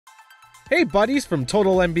Hey buddies from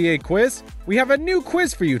Total NBA Quiz, we have a new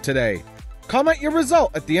quiz for you today. Comment your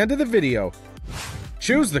result at the end of the video.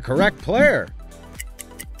 Choose the correct player.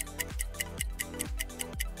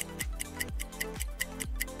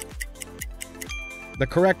 The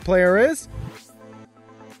correct player is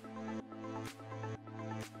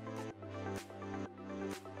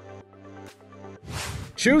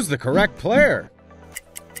choose the correct player.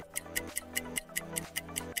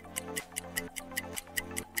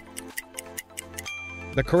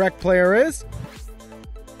 The correct player is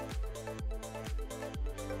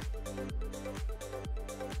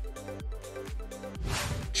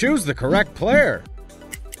choose the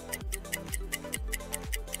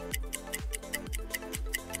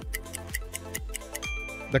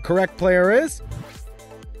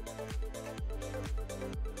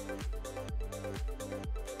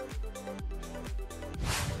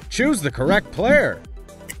correct player.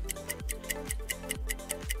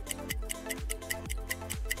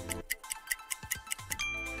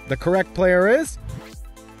 The correct player is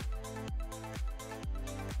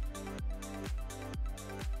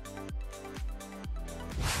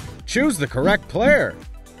choose the correct player.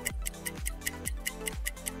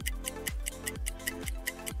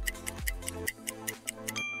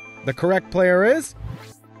 The correct player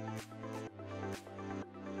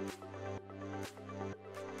is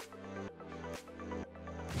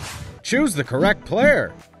choose the correct player. The correct player is choose the correct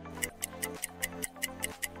player.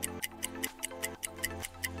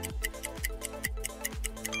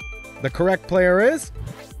 The correct player is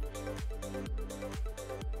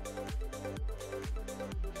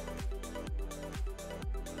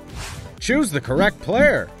choose the correct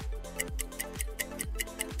player.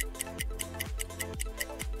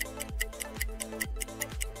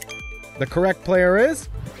 The correct player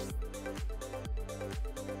is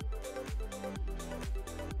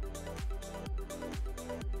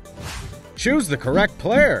choose the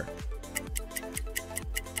correct player.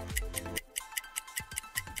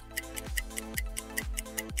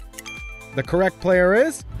 The correct player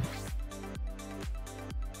is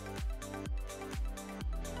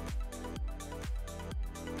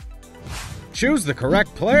choose the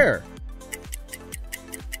correct player.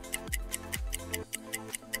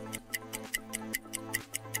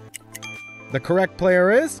 The correct player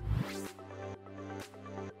is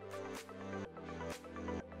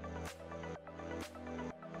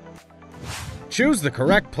choose the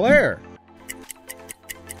correct player.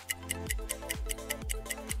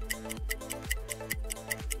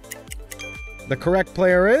 The correct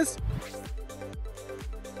player is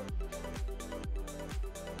choose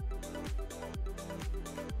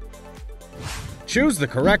the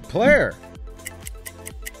correct player.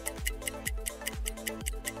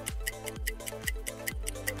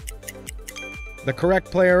 The correct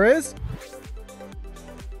player is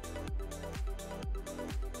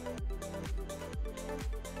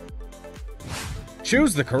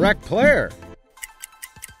choose the correct player.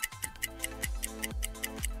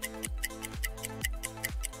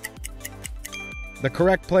 The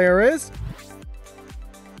correct player is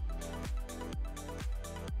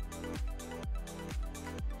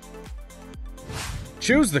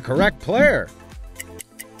choose the correct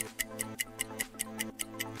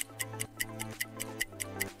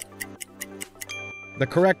player. The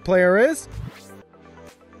correct player is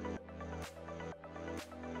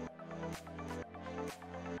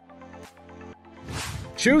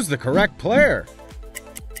choose the correct player.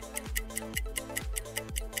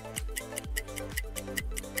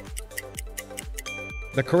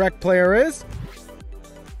 The correct player is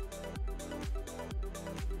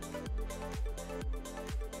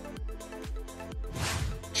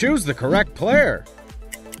choose the correct player.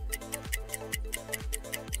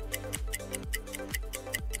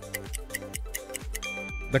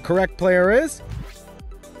 The correct player is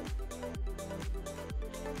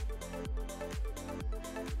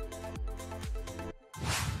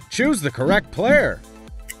choose the correct player.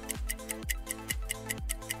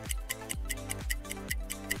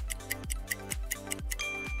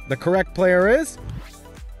 The correct player is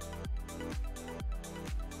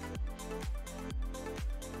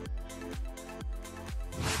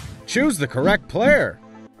choose the correct player.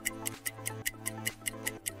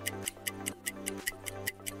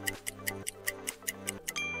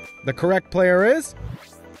 The correct player is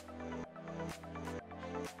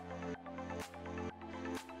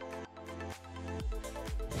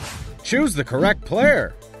choose the correct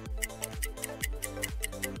player.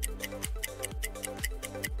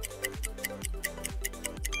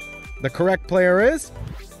 The correct player is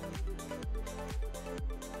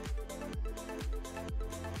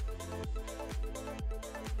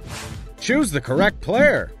choose the correct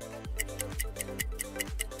player.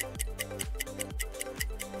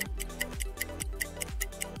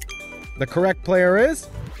 The correct player is...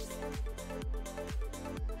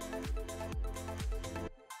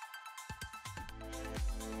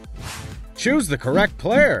 Choose the correct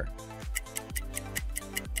player.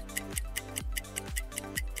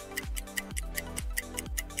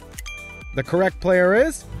 The correct player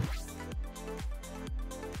is...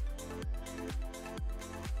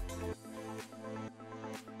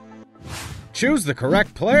 Choose the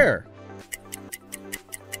correct player.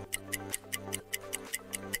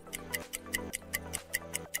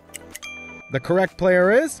 The correct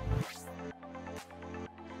player is...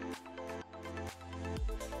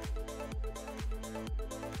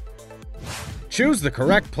 Choose the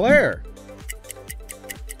correct player.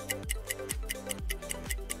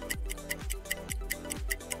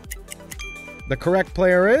 The correct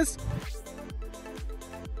player is...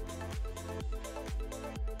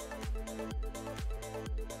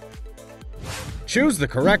 Choose the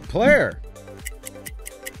correct player.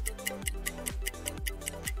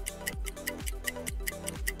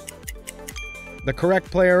 The correct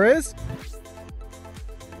player is...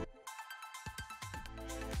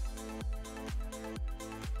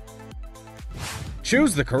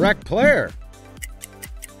 Choose the correct player.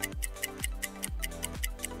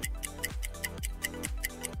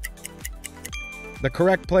 The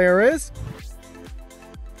correct player is...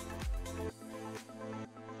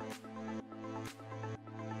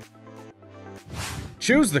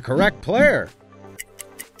 Choose the correct player.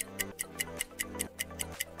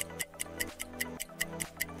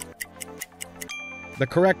 The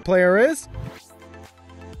correct player is...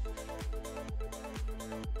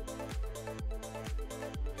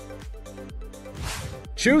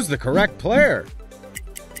 Choose the correct player.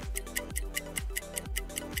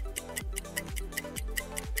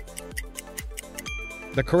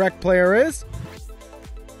 The correct player is...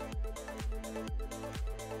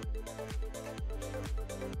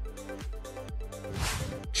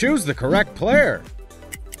 Choose the correct player.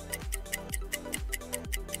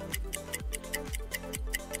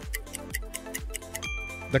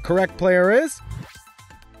 The correct player is...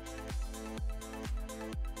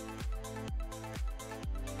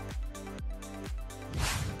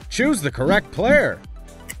 Choose the correct player.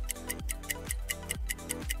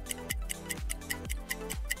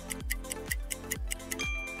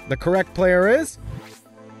 The correct player is...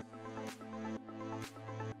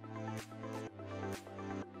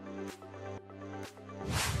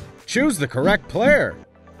 Choose the correct player.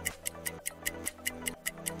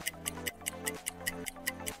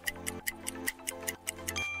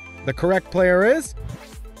 The correct player is...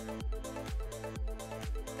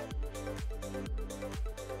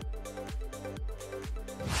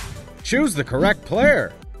 Choose the correct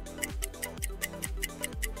player.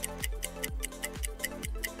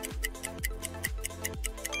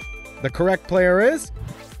 The correct player is...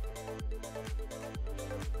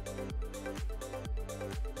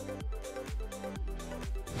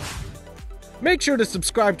 Make sure to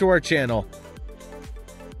subscribe to our channel